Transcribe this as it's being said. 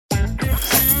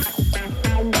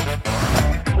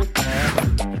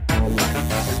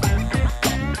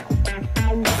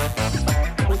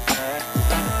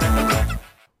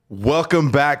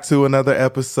Welcome back to another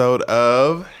episode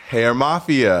of Hair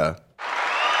Mafia.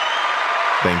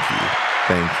 Thank you.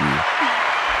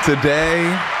 Today,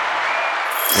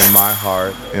 in my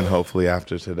heart, and hopefully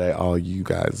after today, all you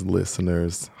guys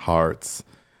listeners' hearts,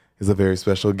 is a very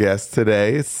special guest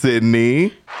today,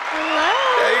 Sidney. Hello.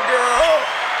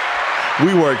 Hey,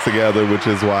 girl. We work together, which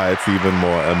is why it's even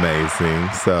more amazing.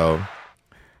 So,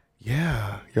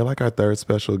 yeah, you're like our third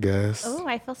special guest. Oh,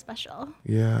 I feel special.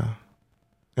 Yeah.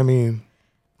 I mean,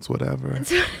 it's whatever.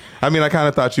 I mean, I kind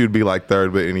of thought you'd be like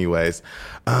third, but anyways.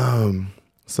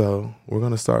 So we're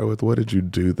going to start with, what did you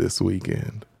do this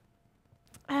weekend?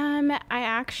 I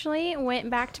actually went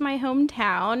back to my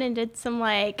hometown and did some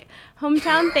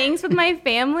hometown things with my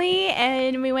family,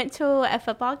 and we went to a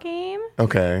football game.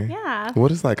 Okay. Yeah.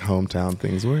 What is hometown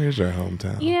things? Where is your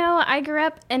hometown? You know, I grew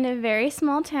up in a very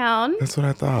small town. That's what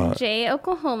I thought. Jay,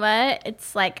 Oklahoma.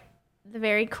 It's the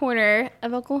very corner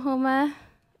of Oklahoma.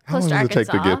 How long does it take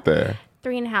to get there?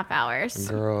 3.5 hours.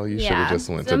 Girl, you should have just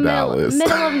went to Dallas.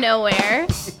 Middle of nowhere.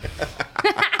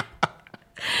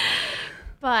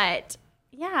 But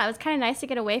yeah, it was kind of nice to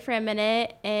get away for a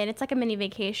minute, and it's like a mini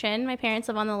vacation. My parents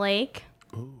live on the lake.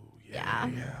 Ooh, yeah.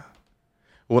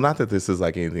 Well, not that this is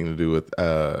anything to do with,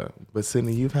 but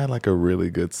Sidney, you've had a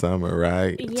really good summer,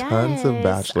 right? Yes, tons of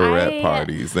bachelorette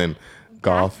parties and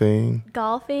golfing.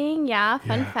 Golfing, yeah.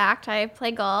 Fun fact, I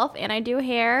play golf and I do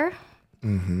hair.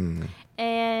 Mm-hmm.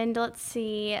 And let's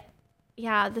see.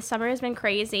 Yeah, the summer has been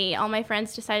crazy. All my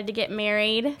friends decided to get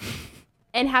married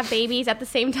and have babies at the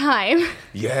same time.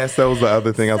 Yes, that was the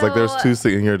other thing. I was there's two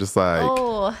sitting here just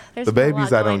the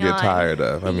babies I don't get tired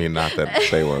of. I mean, not that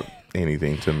they weren't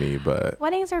anything to me, but.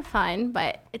 Weddings are fun,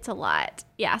 but it's a lot.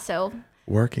 Yeah, so.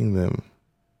 Working,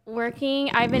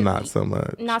 I've been. Not so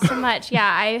much. Not so much.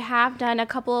 Yeah, I have done a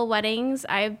couple of weddings.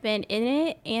 I've been in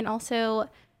it and also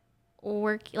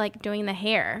doing the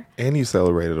hair. And you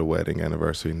celebrated a wedding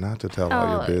anniversary, not to tell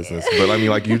all your business, but I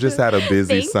mean, you just had a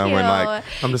busy summer. And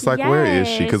I'm just where is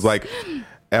she? Because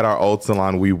at our old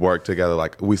salon, we worked together.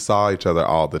 We saw each other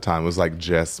all the time. It was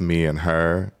just me and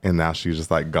her, and now she's just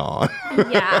gone.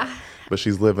 Yeah. But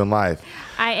she's living life.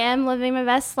 I am living my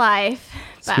best life.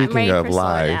 But Speaking I'm ready of for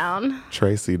life, down.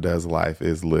 Tracy does life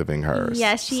is living hers.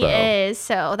 Yes, she is.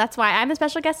 So that's why I'm a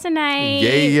special guest tonight. Yeah.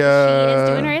 She is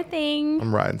doing her thing.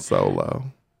 I'm riding solo.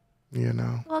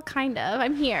 Well, kind of.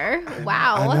 I'm here.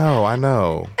 Wow. I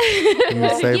know. You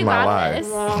saved my life.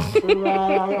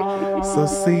 So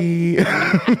see,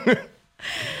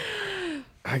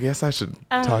 I guess I should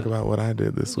talk about what I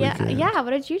did this weekend. Yeah.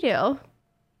 What did you do?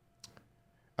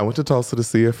 I went to Tulsa to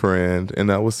see a friend, and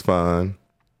that was fun.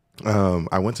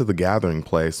 I went to the Gathering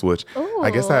Place, which I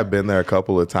guess I had been there a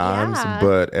couple of times,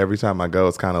 but every time I go,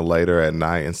 it's kind of later at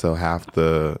night, and so half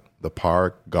the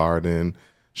park garden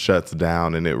shuts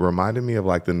down, and it reminded me of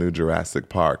the new Jurassic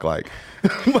Park. I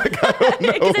don't know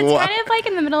It's why. kind of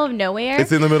in the middle of nowhere.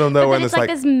 It's in the middle of nowhere, and it's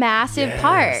this massive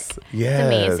park. Yes, it's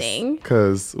amazing.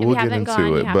 Because we'll get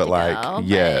into it, but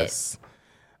yes,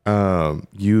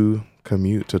 you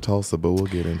commute to Tulsa, but we'll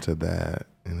get into that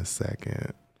in a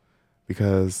second.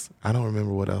 Because I don't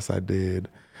remember what else I did.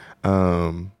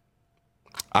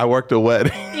 I worked a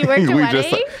wedding. You worked a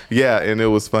wedding? And it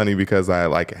was funny because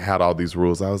I had all these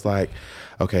rules. I was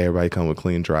okay, everybody come with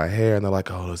clean, dry hair. And they're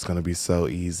oh, it's going to be so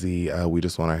easy. We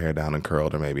just want our hair down and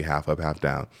curled, or maybe half up, half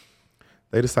down.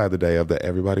 They decide the day of that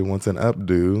everybody wants an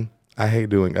updo. I hate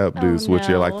doing updos, which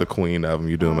you're the queen of them.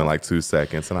 You do them in 2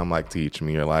 seconds. And I'm teach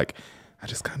me. You're I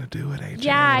just kind of do it, AJ.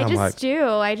 Yeah, I just do.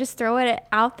 I just throw it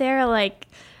out there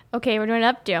okay, we're doing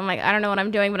an updo. I'm I don't know what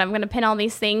I'm doing, but I'm going to pin all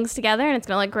these things together and it's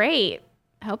going to look great.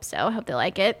 I hope so. I hope they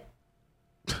like it.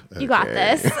 You got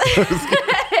this.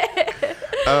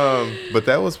 But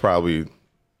that was probably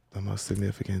the most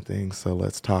significant thing. So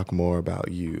let's talk more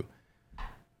about you.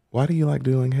 Why do you like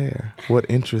doing hair? What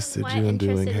interested you in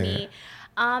doing hair?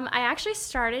 I actually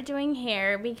started doing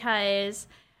hair because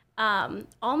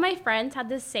all my friends had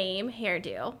the same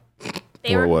hairdo.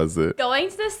 What was it? Going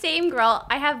to the same girl.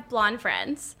 I have blonde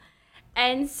friends.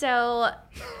 And so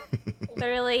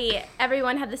literally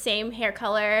everyone had the same hair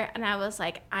color. And I was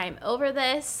I'm over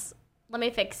this.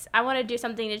 I want to do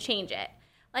something to change it.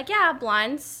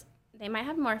 Blondes, they might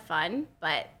have more fun,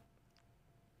 but.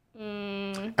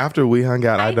 After we hung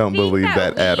out, I don't believe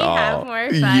that at all. Have more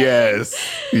fun.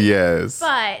 Yes.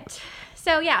 But,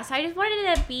 so I just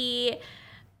wanted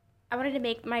I wanted to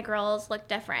make my girls look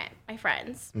different, my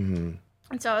friends. Mm-hmm.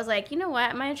 And so I was you know what?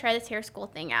 I'm going to try this hair school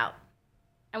thing out.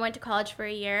 I went to college for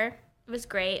a year. It was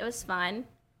great. It was fun.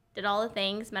 Did all the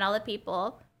things, met all the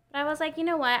people. But I was you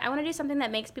know what? I want to do something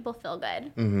that makes people feel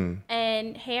good. Mm-hmm.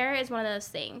 And hair is one of those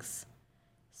things.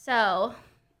 So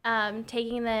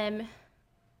taking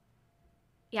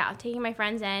my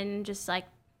friends in, just like,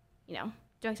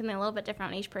 doing something a little bit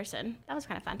different on each person. That was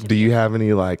kind of fun too. Do you have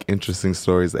any like interesting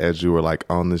stories as you were like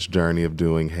on this journey of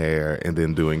doing hair and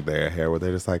then doing their hair where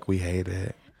they're just like, we hate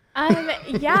it?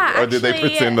 Yeah. Or did they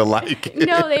pretend to like it?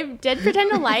 No, they did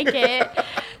pretend to like it.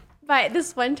 But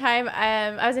this one time,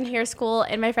 I was in hair school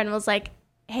and my friend was like,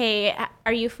 hey,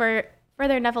 are you further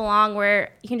enough along where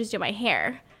you can just do my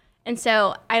hair? And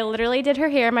so I literally did her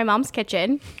hair in my mom's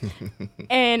kitchen.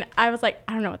 And I was like,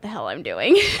 I don't know what the hell I'm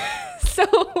doing.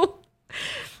 So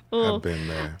I've been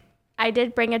there. I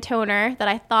did bring a toner that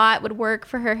I thought would work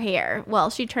for her hair. Well,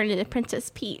 she turned into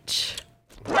Princess Peach.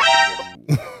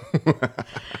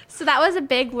 So that was a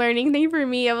big learning thing for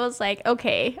me. I was like,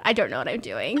 okay, I don't know what I'm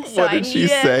doing. So what did she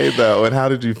say though? And how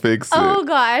did you fix it? Oh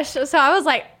gosh. So I was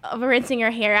like rinsing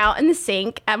her hair out in the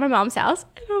sink at my mom's house.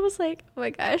 And I was like, oh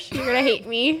my gosh, you're going to hate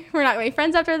me. We're not going to be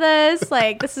friends after this.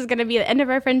 Like, this is going to be the end of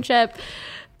our friendship.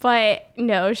 But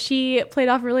no, she played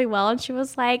off really well. And she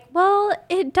was like, well,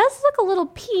 it does look a little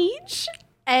peach.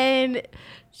 And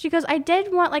she goes, I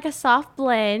did want like a soft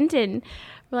blend. And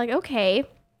we're like, okay.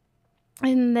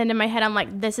 And then in my head, I'm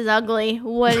like, this is ugly.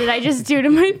 What did I just do to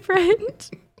my friend?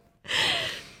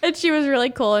 And she was really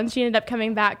cool. And she ended up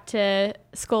coming back to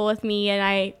school with me. And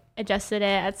I adjusted it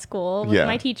at school with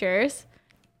my teachers.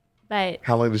 But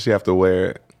how long did she have to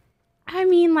wear it? I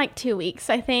mean, like 2 weeks,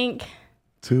 I think.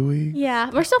 2 weeks? Yeah.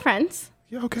 We're still friends.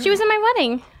 Yeah, okay. She was in my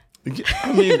wedding.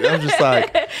 I mean, I'm just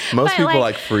like, most people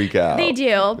like freak out. They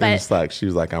do. But it's like, she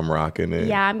was like, I'm rocking it.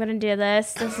 Yeah, I'm going to do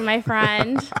this. This is my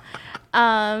friend.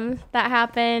 That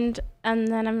happened. And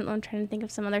then I'm trying to think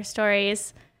of some other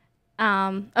stories.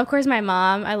 Of course, my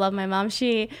mom. I love my mom.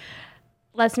 She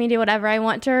lets me do whatever I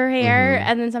want to her hair. Mm-hmm.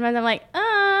 And then sometimes I'm like,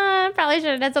 I probably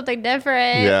should have done something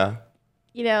different. Yeah.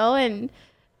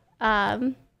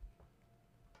 And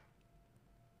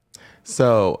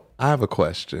so I have a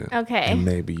question. Okay. And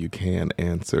maybe you can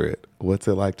answer it. What's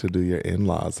it like to do your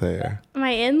in-laws' hair?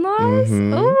 My in-laws?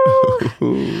 Mm-hmm.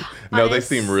 Ooh. No, they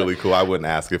seem really cool. I wouldn't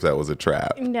ask if that was a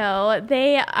trap. No,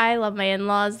 I love my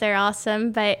in-laws. They're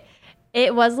awesome. But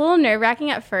it was a little nerve-wracking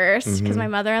at first because my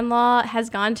mother-in-law has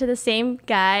gone to the same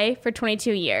guy for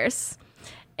 22 years.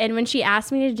 And when she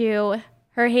asked me to do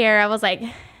her hair, I was like,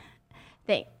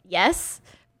 yes.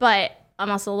 But I'm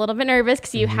also a little bit nervous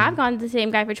because you have gone to the same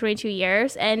guy for 22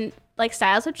 years. And, like,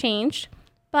 styles have changed.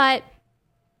 But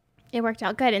it worked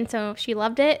out good. And so she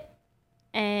loved it.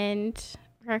 And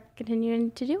we're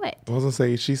continuing to do it. I was going to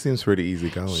say, she seems pretty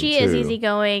easygoing, She is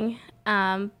easygoing.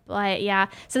 But, yeah.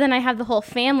 So then I have the whole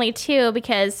family, too,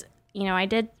 because, I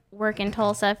did work in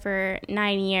Tulsa for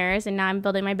 9 years. And now I'm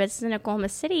building my business in Oklahoma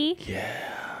City.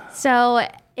 Yeah. So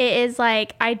it is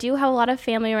like, I do have a lot of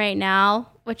family right now,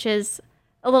 which is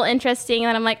a little interesting.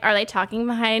 And I'm like, are they talking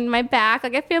behind my back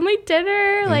like a family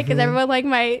dinner? Like, is everyone like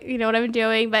what I'm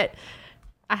doing? But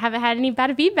I haven't had any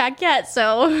bad feedback yet.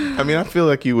 So I mean, I feel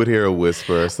like you would hear a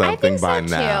whisper or something by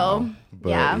now. Too. But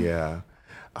yeah.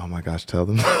 Oh my gosh, tell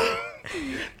them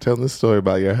the story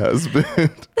about your husband.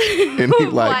 And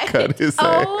he cut his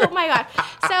hair. Oh my gosh.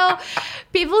 So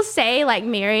people say like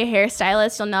marry a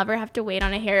hairstylist, you'll never have to wait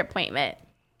on a hair appointment.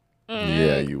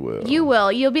 Yeah, you will. You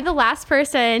will. You'll be the last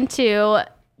person to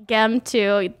get them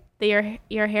to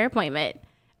your hair appointment,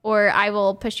 or I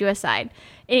will push you aside.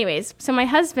 Anyways, so my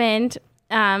husband,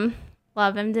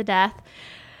 love him to death.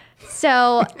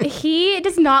 So he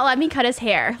does not let me cut his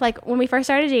hair. Like when we first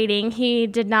started dating, he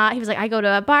did not. He was like, I go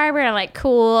to a barber. And I'm like,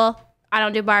 cool. I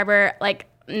don't do barber. Like,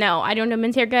 no, I don't do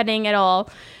men's hair cutting at all.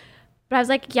 But I was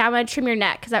like, yeah, I'm going to trim your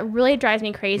neck because that really drives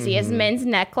me crazy is men's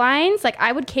necklines. Like,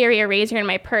 I would carry a razor in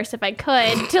my purse if I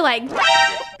could to, like,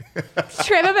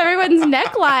 trim up everyone's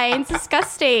necklines.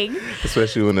 Disgusting.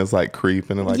 Especially when it's, like,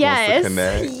 creeping and, like, wants to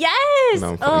connect. Yes.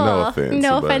 No offense.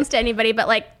 No offense to anybody, but,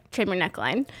 like, trim your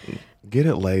neckline. Get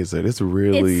it lasered. It's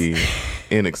really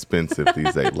inexpensive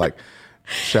these days. Like,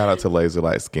 shout out to Laser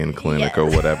Light Skin Clinic or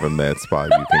whatever med spa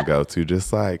you can go to.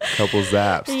 Just, like, couple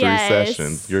zaps, 3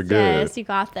 sessions. You're good. Yes, you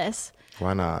got this.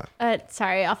 Why not?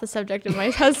 Sorry, off the subject of my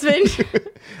husband.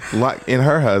 And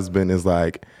her husband is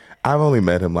like, I've only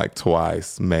met him like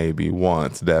twice, maybe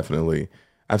once, definitely.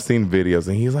 I've seen videos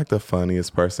and he's like the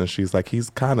funniest person. She's like, he's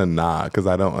kind of not because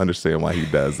I don't understand why he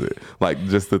does it. Like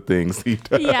just the things he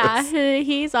does. Yeah,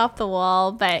 he's off the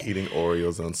wall, but eating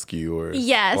Oreos on skewers.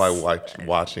 Yes. Like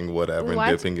watching whatever and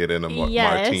dipping it in a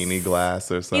martini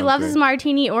glass or something. He loves his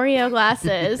martini Oreo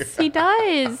glasses. He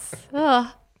does. Ugh.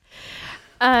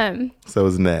 So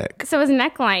his neck. So his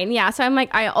neckline, yeah. So I'm like,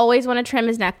 I always want to trim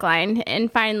his neckline.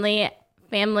 And finally,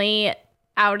 family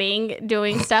outing,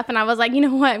 doing stuff. And I was like, you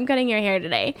know what? I'm cutting your hair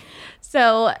today.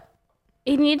 So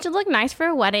he needed to look nice for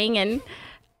a wedding, and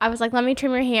I was like, let me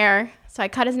trim your hair. So I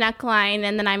cut his neckline,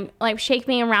 and then I'm like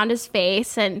shaking around his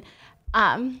face, and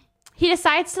he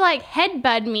decides to like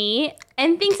headbutt me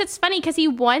and thinks it's funny because he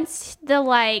wants the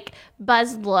like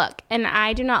buzz look, and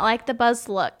I do not like the buzz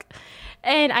look.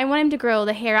 And I want him to grow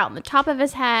the hair out on the top of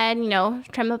his head, you know,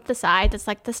 trim up the sides. It's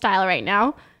like the style right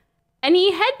now. And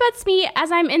he headbutts me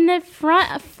as I'm in the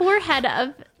front forehead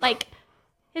of like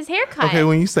his haircut. Okay,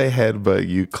 when you say headbutt,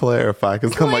 you clarify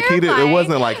because I'm like, it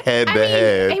wasn't like head to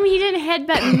head. I mean, he didn't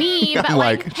headbutt me, but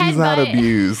like she's not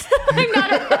abused. I'm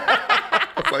not.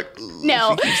 It's like,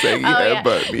 no. She keeps saying you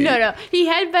headbutt me. No. He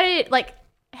headbutted, like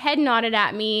head nodded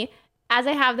at me as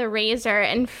I have the razor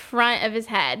in front of his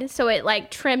head, so it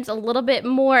like trims a little bit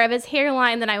more of his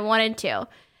hairline than I wanted to.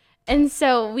 And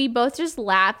so we both just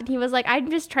laughed, and he was like,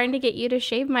 I'm just trying to get you to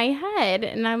shave my head.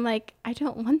 And I'm like, I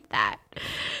don't want that.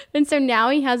 And so now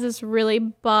he has this really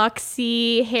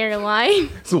boxy hairline.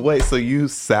 So wait, so you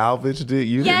salvaged it?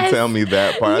 You didn't tell me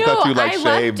that part. No, I thought you like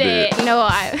shaved it. No,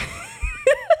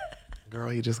 Girl,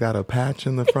 he just got a patch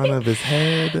in the front of his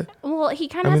head. Well, he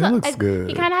kind of looks good.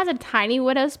 He kind of has a tiny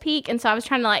widow's peak, and so I was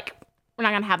trying to like, we're not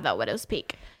going to have that widow's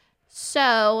peak.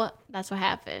 So that's what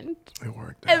happened. It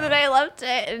worked out. And then I loved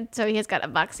it. And so he has got a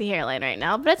boxy hairline right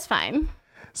now, but it's fine.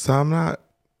 So I'm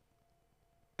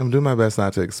doing my best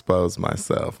not to expose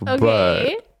myself. Okay.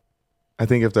 But I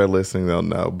think if they're listening, they'll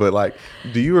know. But like,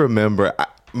 do you remember,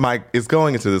 it's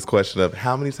going into this question of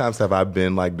how many times have I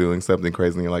been like doing something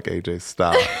crazy and you're like, AJ,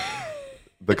 stop.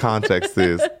 The context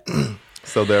is,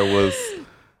 so there was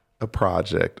a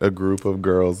project, a group of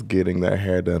girls getting their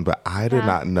hair done, but I did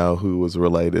not know who was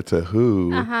related to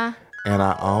who. And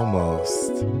I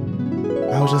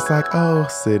was just like, oh,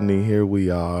 Sidney, here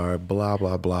we are, blah,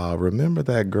 blah, blah. Remember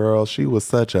that girl? She was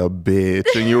such a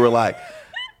bitch. And you were like,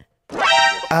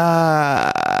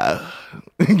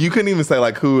 you couldn't even say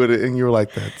like who it is. And you were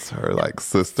like, that's her like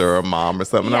sister or mom or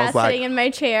something. Yeah, and I was like, sitting in my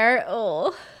chair.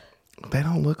 Oh. They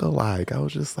don't look alike. I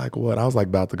was just like, what? I was like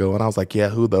about to go. And I was like, yeah,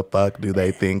 who the fuck do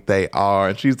they think they are?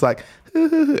 And she's like,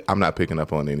 I'm not picking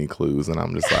up on any clues. And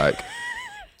I'm just like,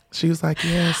 she was like,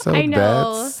 yeah, so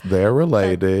they're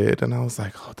related. And I was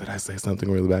like, oh, did I say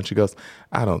something really bad? She goes,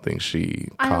 I don't think she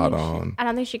caught on. I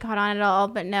don't think she caught on at all,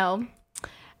 but no.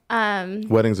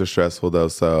 Weddings are stressful though.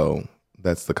 So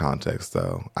that's the context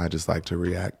though. I just like to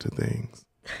react to things.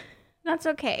 That's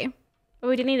okay. But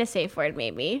we do need a safe word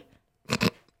maybe.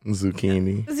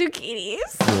 Zucchinis.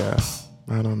 Yeah.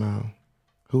 I don't know.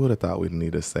 Who would have thought we'd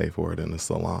need a safe word in a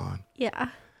salon? Yeah.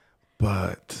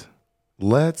 But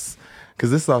because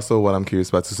this is also what I'm curious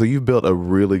about. So you've built a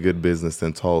really good business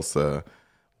in Tulsa,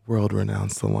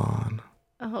 world-renowned salon.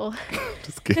 Oh.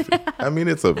 Just kidding. I mean,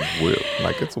 it's well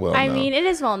known. I mean, it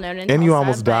is well known in Tulsa. And you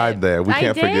almost died there. We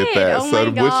can't forget that. Oh so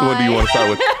my God. Which one do you want to start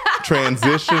with?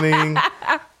 Transitioning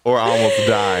or almost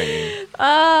dying?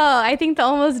 Oh, I think the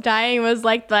almost dying was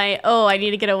like I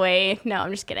need to get away. No, I'm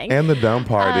just kidding. And the dumb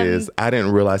part is I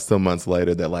didn't realize till months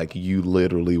later that like you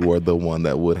literally were the one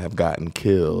that would have gotten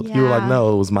killed. Yeah. You were like,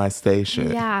 no, it was my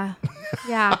station. Yeah.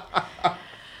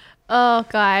 Oh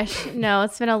gosh. No,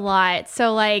 it's been a lot.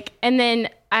 So like, and then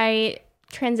I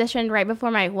transitioned right before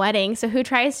my wedding. So who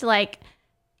tries to like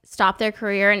stop their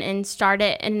career and start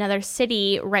it in another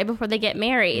city right before they get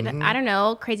married? Mm-hmm. I don't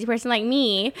know. Crazy person like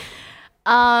me.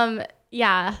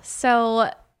 Yeah.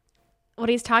 So what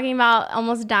he's talking about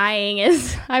almost dying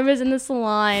is I was in the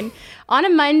salon on a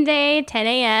Monday, 10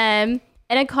 a.m.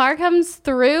 and a car comes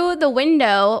through the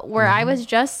window where I was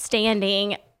just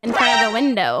standing in front of the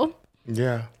window.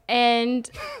 Yeah. And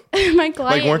my client...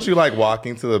 Like, weren't you like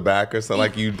walking to the back or something?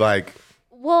 Like you'd like...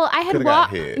 Well, I had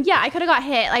walked... Yeah, I could have got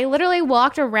hit. I literally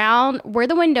walked around where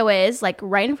the window is, like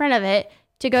right in front of it,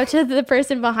 to go to the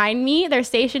person behind me, their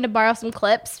station, to borrow some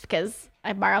clips because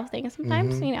I borrow things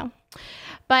sometimes, you know.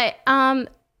 But,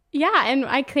 yeah, and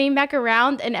I came back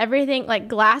around and everything, like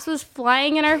glass was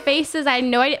flying in our faces. I had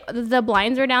no idea. The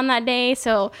blinds were down that day,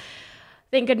 so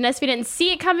thank goodness we didn't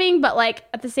see it coming. But, like,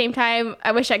 at the same time,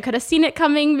 I wish I could have seen it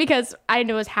coming because I didn't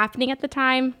know what was happening at the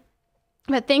time.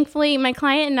 But thankfully, my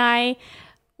client and I,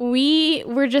 we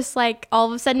were just, like, all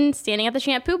of a sudden standing at the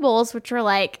shampoo bowls, which were,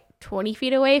 like, 20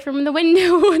 feet away from the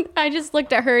window. I just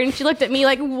looked at her and she looked at me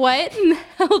like, what in the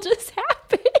hell just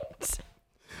happened?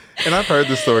 And I've heard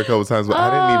this story a couple times, but I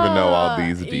didn't even know all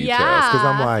these details. Because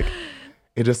I'm like,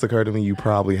 it just occurred to me you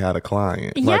probably had a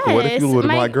client. Like, what if you would have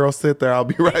been like, girl, sit there, I'll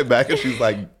be right back. And she's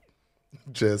like,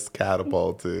 just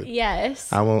catapulted.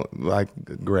 Yes. I won't, like,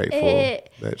 grateful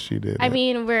that she did. I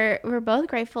mean, we're both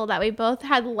grateful that we both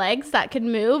had legs that could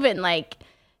move and, like,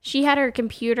 she had her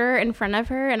computer in front of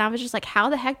her, and I was just like, how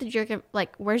the heck did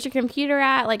where's your computer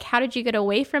at? Like, how did you get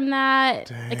away from that?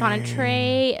 Dang. Like, on a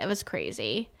tray? It was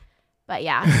crazy. But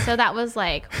yeah, so that was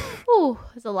like, whew,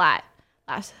 it was a lot.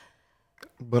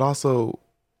 But also,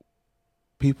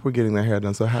 people were getting their hair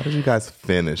done. So how did you guys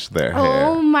finish their hair?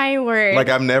 Oh my word. Like,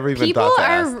 I've never even thought to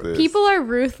ask this. People are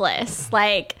ruthless.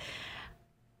 Like,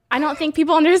 I don't think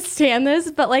people understand this,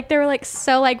 but like, they were like,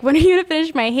 so like, when are you going to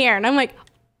finish my hair? And I'm like,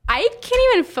 I can't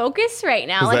even focus right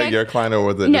now. Was like, that your client or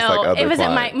was it just like other clients? No, it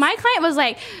wasn't. My client was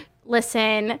like,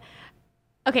 listen,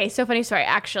 okay, so funny story.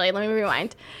 Actually, let me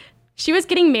rewind. She was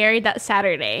getting married that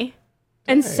Saturday.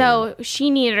 And so she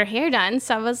needed her hair done.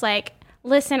 So I was like,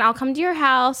 listen, I'll come to your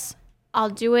house. I'll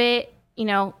do it. You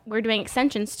know, we're doing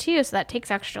extensions too. So that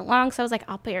takes extra long. So I was like,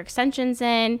 I'll put your extensions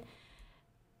in.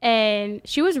 And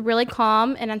she was really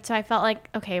calm. And so I felt like,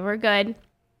 okay, we're good.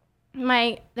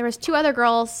 There was two other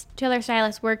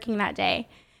stylists working that day.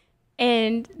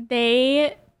 And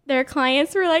their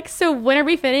clients were like, so when are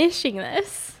we finishing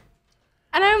this?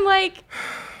 And I'm like,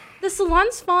 the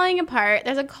salon's falling apart.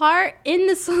 There's a car in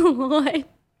the salon.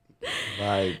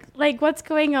 Like what's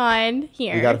going on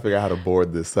here? We got to figure out how to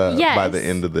board this up by the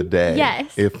end of the day.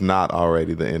 Yes. If not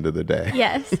already the end of the day.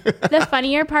 Yes. The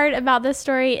funnier part about this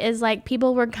story is like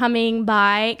people were coming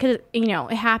by because, you know,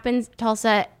 it happens.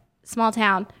 Tulsa, small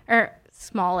town or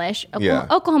smallish.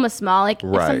 Oklahoma's small. Like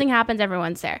if something happens,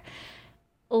 everyone's there.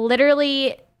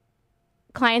 Literally,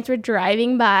 clients were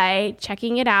driving by,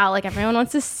 checking it out. Like everyone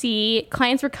wants to see.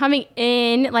 Clients were coming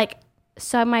in like,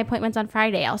 so my appointment's on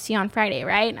Friday. I'll see you on Friday,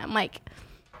 right? And I'm like,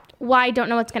 well, I don't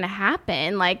know what's going to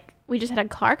happen. Like, we just had a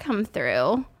car come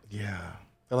through. Yeah.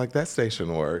 They're like, that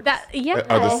station works. Are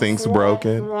the sinks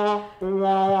broken?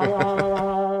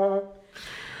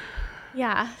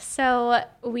 Yeah. So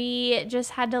we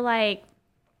just had to like,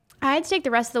 I had to take the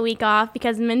rest of the week off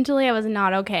because mentally I was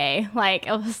not okay. Like,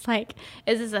 I was like,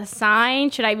 is this a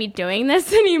sign? Should I be doing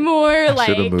this anymore? I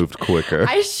should have moved quicker.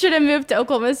 I should have moved to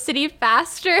Oklahoma City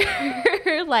faster.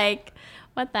 Like,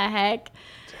 what the heck?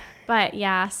 But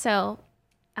yeah, so,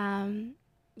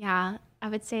 yeah, I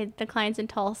would say the clients in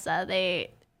Tulsa,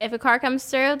 if a car comes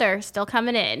through, they're still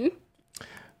coming in.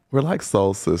 We're like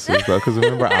soul sisters, though, because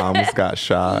remember I almost got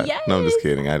shot. Yes. No, I'm just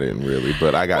kidding. I didn't really,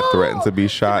 but I got threatened to be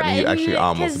shot, and you actually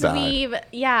almost died.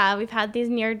 We've had these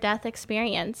near-death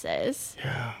experiences.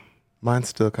 Yeah. Mine's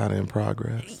still kind of in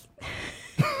progress.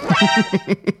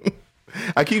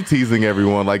 I keep teasing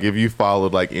everyone, like, if you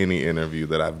followed, like, any interview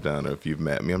that I've done or if you've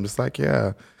met me, I'm just like,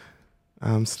 yeah,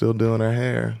 I'm still doing her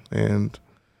hair, and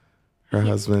her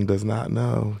husband does not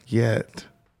know yet.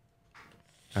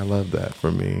 I love that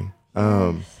for me.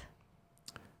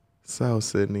 So,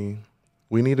 Sidney,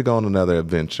 we need to go on another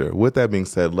adventure. With that being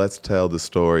said, let's tell the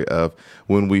story of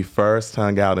when we first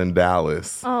hung out in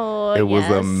Dallas. Oh, it was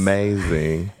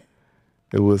amazing.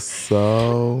 It was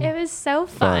so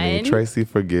fun. Tracy,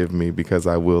 forgive me because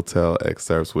I will tell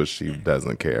excerpts which she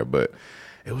doesn't care, but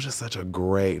it was just such a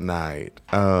great night.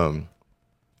 I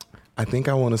think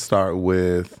I want to start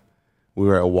with we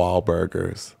were at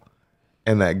Wahlburgers.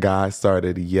 And that guy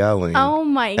started yelling. Oh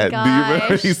my gosh. Do you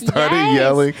remember? He started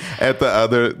yelling at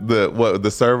the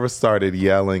server started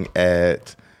yelling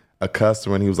at a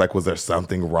customer, and he was like, was there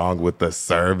something wrong with the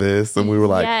service? And we were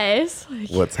like, yes.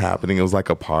 What's happening? It was like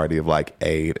a party of like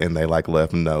 8, and they like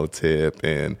left no tip.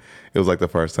 And it was like the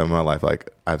first time in my life, like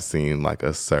I've seen like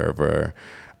a server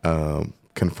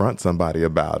confront somebody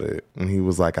about it. And he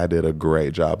was like, I did a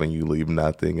great job and you leave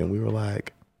nothing. And we were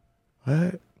like,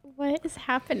 what? What is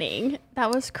happening?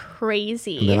 That was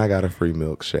crazy. And then I got a free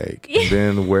milkshake. And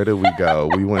then where did we go?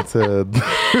 We went to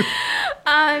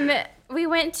we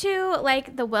went to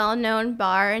like the well-known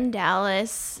bar in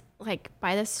Dallas, like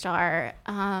by the Star.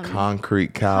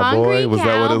 Concrete Cowboy. Was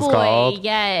that what it's called?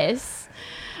 Yes.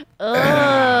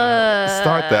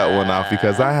 Start that one off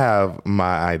because I have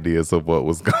my ideas of what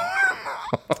was going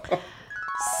on.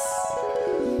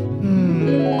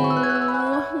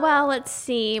 Well, let's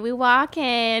see. We walk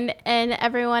in and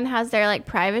everyone has their like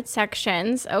private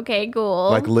sections. Okay, cool.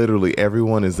 Like literally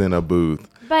everyone is in a booth.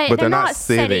 But they're not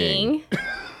sitting.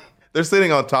 They're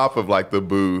sitting on top of like the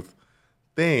booth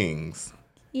things.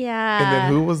 Yeah. And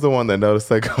then who was the one that noticed?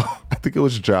 Like, I think it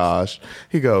was Josh.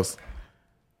 He goes,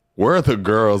 where are the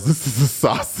girls? This is a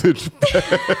sausage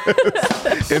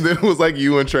fest. And then it was like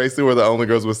you and Tracy were the only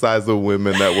girls besides the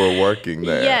women that were working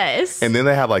there. Yes. And then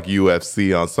they had like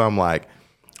UFC on. So I'm like,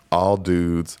 all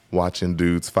dudes watching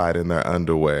dudes fight in their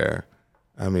underwear.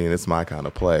 I mean, it's my kind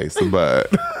of place.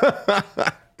 But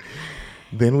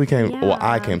then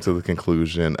I came to the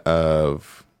conclusion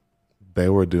of they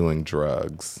were doing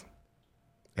drugs.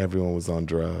 Everyone was on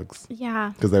drugs.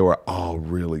 Yeah. Because they were all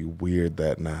really weird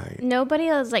that night. Nobody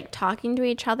was like talking to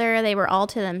each other. They were all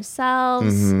to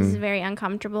themselves. It was very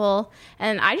uncomfortable.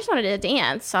 And I just wanted to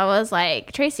dance. So I was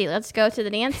like, Tracy, let's go to the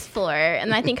dance floor.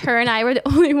 And I think her and I were the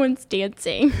only ones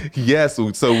dancing. Yes.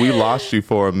 So we lost you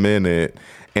for a minute.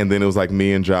 And then it was like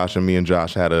me and Josh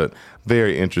had a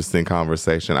very interesting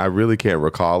conversation. I really can't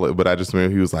recall it, but I just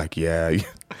remember he was like, yeah,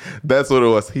 that's what it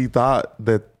was. He thought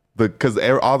that because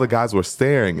all the guys were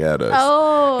staring at us.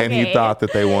 Oh, okay. And he thought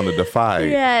that they wanted to fight.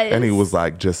 Yes. And he was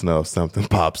like, just know if something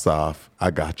pops off,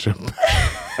 I got you.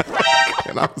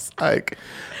 And I was like,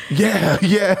 yeah.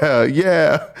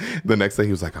 The next day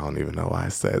he was like, I don't even know why I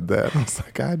said that. I was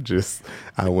like,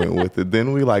 I went with it.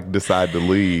 Then we like decided to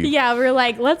leave. Yeah, we were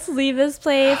like, let's leave this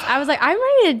place. I was like, I'm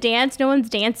ready to dance. No one's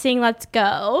dancing. Let's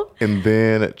go. And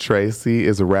then Tracy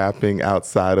is rapping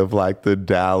outside of like the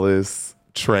Dallas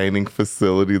training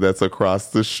facility that's across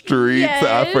the street. Yes.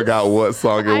 I forgot what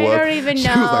song it was. I don't even know. She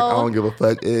was like, I don't give a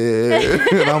fuck.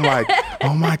 And I'm like,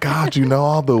 oh my God, you know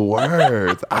all the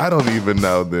words. I don't even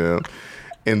know them.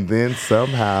 And then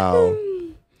somehow,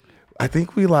 I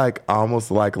think we like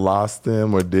almost like lost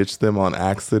them or ditched them on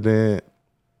accident.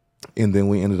 And then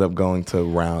we ended up going to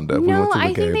Roundup. No,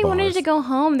 I think they wanted to go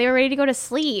home. They were ready to go to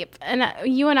sleep. And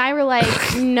you and I were like,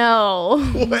 no.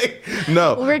 Wait,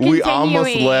 no, we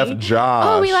almost left Josh.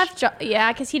 Oh, we left Josh.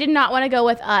 Yeah, because he did not want to go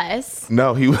with us.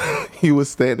 No, he was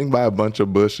standing by a bunch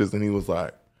of bushes and he was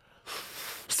like,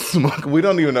 smoke. We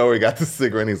don't even know where he got the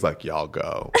cigarette. And he's like, y'all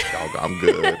go. I'm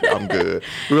good.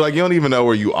 We were like, you don't even know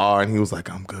where you are. And he was like,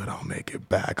 I'm good. I'll make it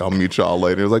back. I'll meet y'all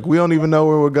later. It was like, we don't even know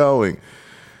where we're going.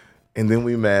 And then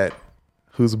we met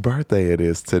whose birthday it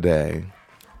is today.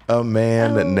 A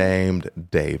man named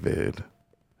David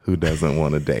who doesn't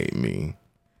want to date me.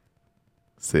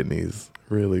 Sidney's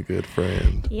really good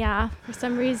friend. Yeah, for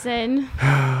some reason.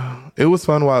 It was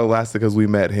fun while it lasted because we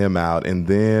met him out. And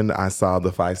then I saw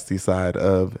the feisty side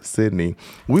of Sidney.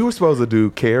 We were supposed to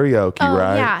do karaoke,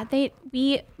 right? Yeah,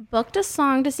 we booked a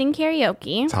song to sing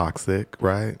karaoke. Toxic,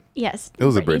 right? Yes. It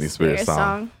was a Britney Spears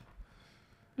song.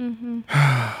 Mm-hmm.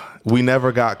 We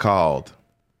never got called.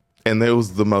 And it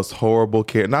was the most horrible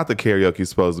not the karaoke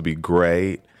supposed to be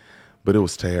great, but it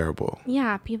was terrible.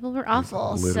 Yeah, people were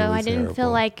awful. So I didn't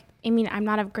feel like, I'm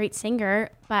not a great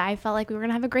singer, but I felt like we were going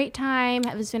to have a great time.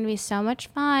 It was going to be so much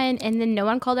fun. And then no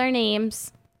one called our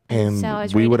names. And so I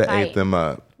was we would have ate ate them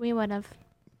up. We would have.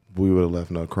 We would have left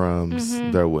no crumbs.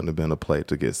 Mm-hmm. There wouldn't have been a plate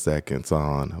to get seconds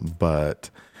on. But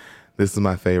this is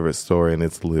my favorite story, and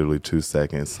it's literally 2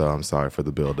 seconds, so I'm sorry for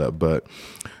the buildup. But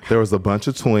there was a bunch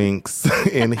of twinks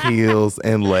in heels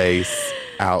and lace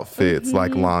outfits,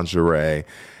 like lingerie.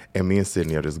 And me and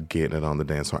Sidney are just getting it on the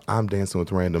dance floor. I'm dancing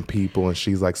with random people, and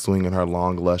she's like swinging her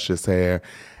long, luscious hair.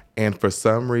 And for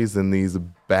some reason, these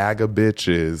bag of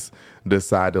bitches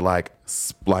decide to like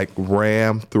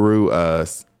ram through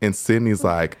us. And Sidney's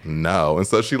like, no. And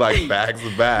so she like bags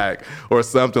back or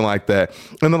something like that.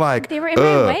 And they're like, they were in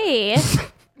my way.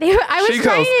 I was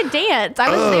trying to dance.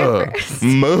 I was there first.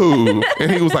 Move.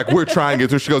 And he was like, we're trying to get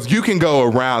through. She goes, you can go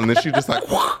around. And then she just like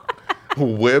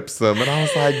whips him. And I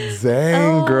was like,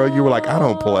 dang, girl. You were like, I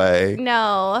don't play.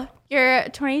 No, you're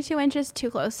 22 inches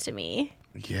too close to me.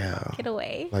 Yeah. Get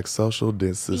away. Like social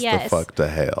distance the fuck to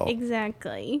hell.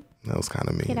 Exactly. That was kind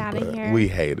of mean. Get out of here. We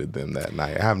hated them that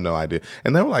night. I have no idea.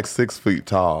 And they were like 6 feet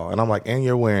tall. And I'm like, and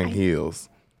you're wearing heels.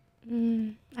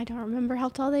 I don't remember how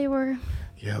tall they were.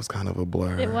 Yeah, it was kind of a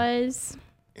blur. It was.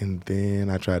 And then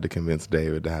I tried to convince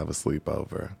David to have a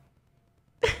sleepover.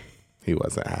 He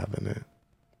wasn't having it.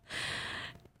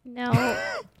 No.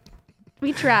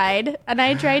 We tried. And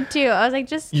I tried too. I was like,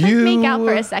 just make out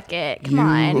for a second. Come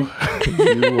on.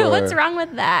 What's wrong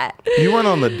with that? You weren't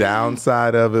on the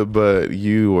downside of it, but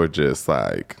you were just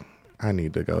like, I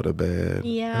need to go to bed.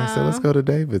 Yeah. And I said, let's go to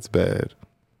David's bed.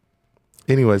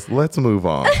 Anyways, let's move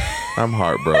on. I'm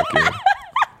heartbroken.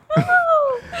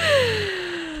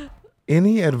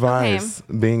 Any advice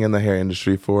being in the hair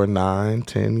industry for 9,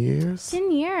 10 years?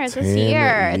 10 years this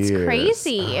year. It's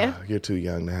crazy. You're too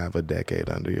young to have a decade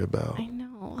under your belt. I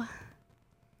know.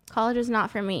 College is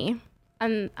not for me.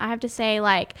 And I have to say,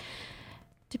 like,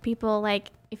 to people, like,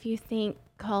 if you think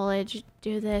college,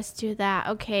 do this, do that,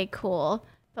 okay, cool.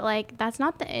 But, like, that's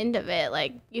not the end of it.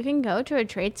 Like, you can go to a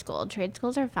trade school. Trade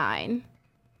schools are fine.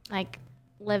 Like,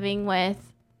 living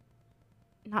with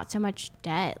not so much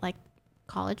debt, like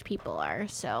college people are.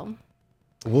 So,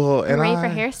 well, and ready for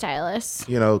hairstylists.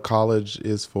 You know, college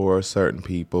is for certain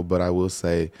people, but I will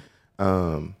say,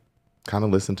 kind of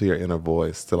listen to your inner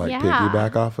voice to like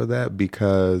piggyback off of that,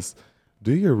 because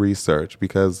do your research,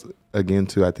 because again,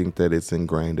 too, I think that it's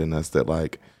ingrained in us that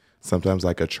like sometimes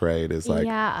like a trade is like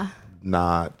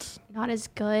not as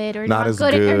good or not as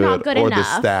good or not good or enough.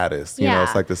 the status. You know,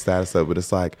 it's like the status of it.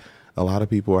 It's like a lot of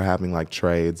people are having like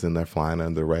trades and they're flying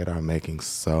under the radar, making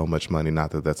so much money.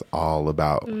 Not that that's all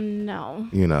about,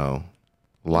 you know,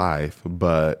 life,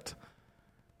 but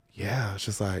yeah, it's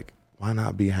just like, why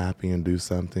not be happy and do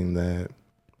something that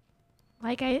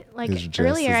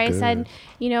earlier I said,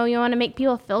 you know, you want to make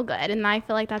people feel good, and I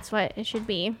feel like that's what it should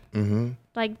be.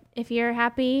 Like if you're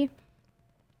happy,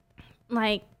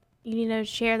 like you need to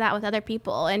share that with other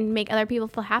people and make other people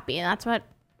feel happy, and that's what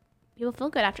people feel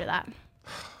good after that.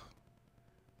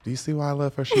 Do you see why I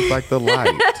love her? She's like the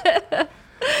light.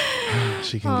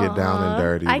 She can get down and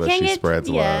dirty, but she spreads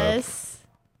love.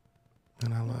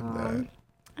 And I love that.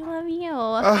 I love you.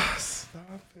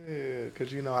 Stop it.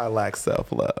 Because you know I lack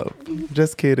self-love.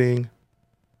 Just kidding.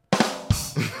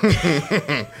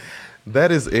 That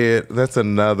is it. That's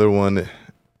another one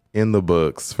in the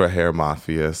books for Hair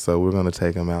Mafia. So we're going to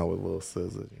take them out with little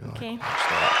scissors. You know, okay.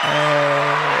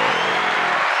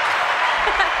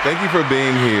 Thank you for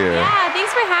being here. Yeah,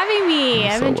 thanks for having me.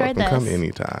 I've enjoyed this. Come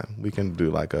anytime. We can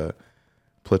do like a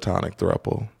platonic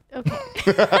throuple. Okay.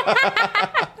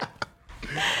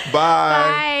 Bye.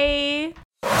 Bye.